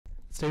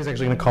Today's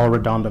actually going to call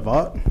RaDonda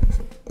Vaught.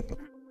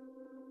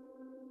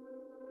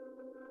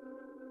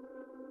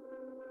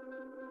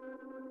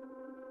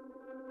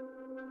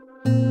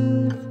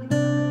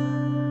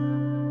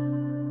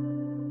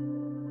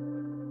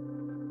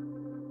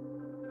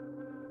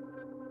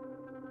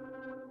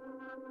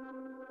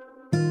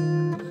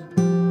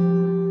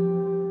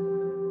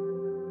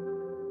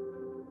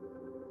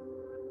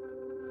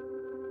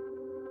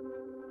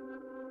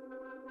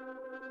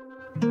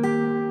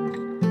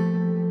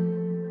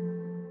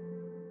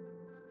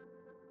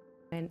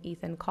 And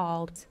Ethan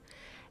called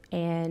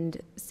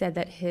and said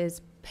that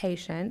his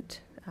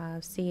patient,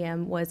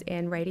 CM, was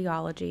in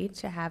radiology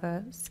to have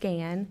a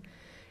scan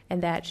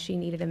and that she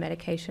needed a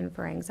medication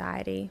for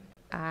anxiety.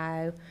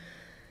 I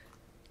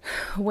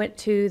went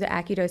to the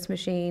AccuDose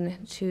machine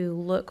to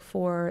look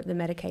for the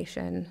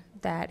medication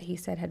that he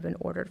said had been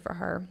ordered for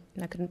her,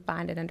 and I couldn't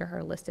find it under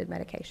her listed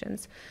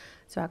medications.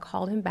 So I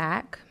called him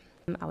back.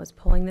 I was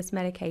pulling this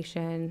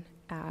medication.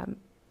 I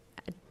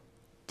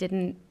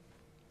didn't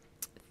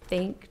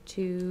think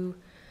to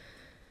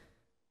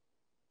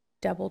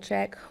double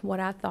check what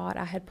I thought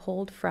I had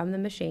pulled from the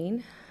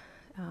machine.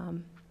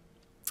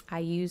 I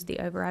used the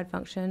override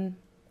function.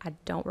 I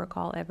don't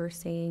recall ever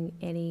seeing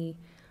any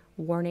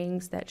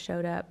warnings that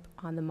showed up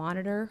on the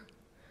monitor.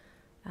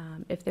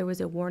 If there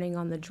was a warning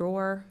on the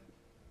drawer,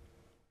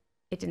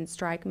 it didn't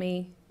strike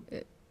me.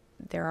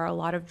 There are a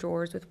lot of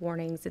drawers with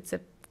warnings. It's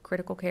a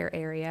critical care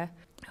area.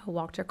 I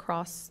walked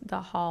across the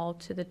hall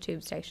to the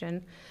tube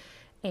station,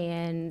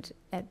 and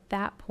at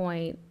that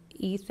point,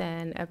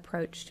 Ethan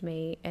approached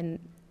me, and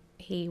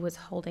he was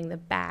holding the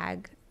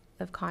bag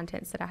of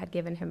contents that I had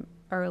given him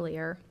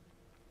earlier.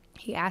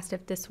 He asked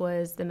if this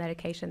was the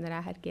medication that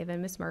I had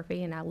given Miss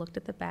Murphy, and I looked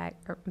at the bag,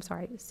 or I'm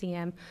sorry,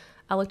 CM.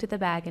 I looked at the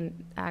bag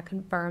and I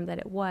confirmed that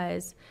it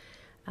was,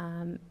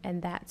 and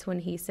that's when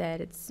he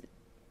said it's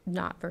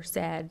not Versed,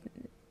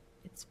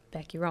 it's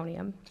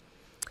Vecuronium.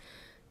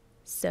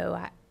 So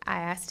I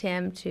asked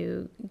him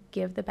to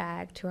give the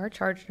bag to our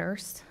charge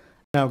nurse.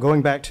 Now,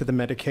 going back to the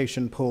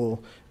medication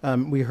pool,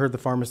 we heard the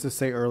pharmacist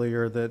say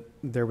earlier that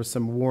there was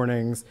some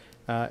warnings,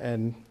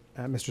 and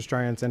Mr.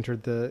 Stryance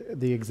entered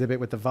the exhibit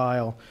with the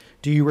vial.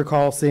 Do you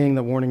recall seeing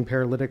the warning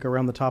paralytic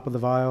around the top of the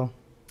vial?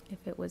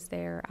 If it was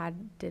there, I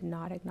did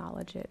not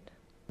acknowledge it.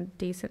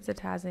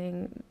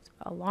 Desensitizing,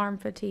 alarm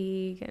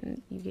fatigue, and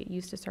you get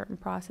used to certain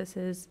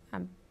processes.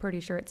 I'm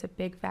pretty sure it's a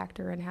big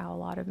factor in how a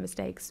lot of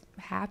mistakes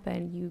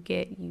happen. You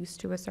get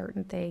used to a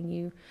certain thing.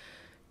 You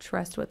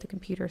trust what the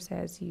computer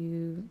says.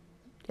 You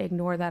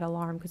ignore that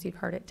alarm because you've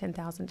heard it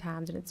 10,000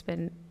 times and it's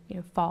been,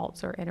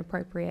 false or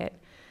inappropriate.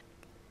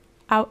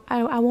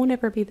 I won't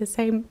ever be the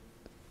same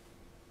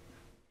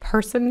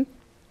person.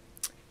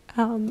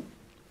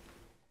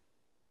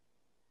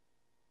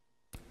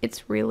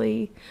 It's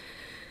really,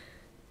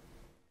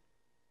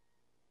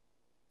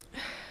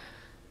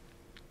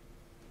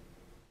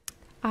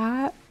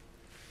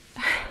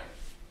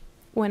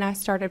 when I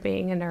started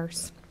being a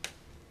nurse,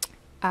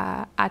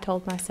 I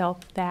told myself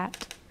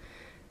that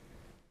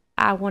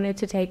I wanted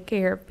to take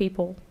care of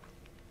people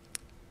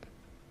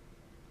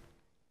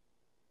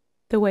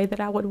the way that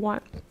I would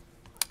want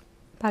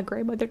my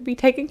grandmother to be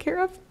taken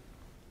care of.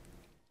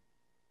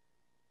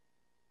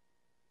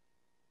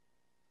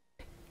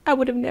 I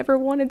would have never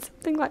wanted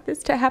something like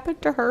this to happen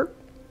to her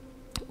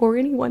or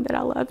anyone that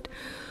I loved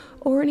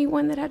or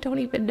anyone that I don't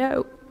even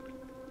know.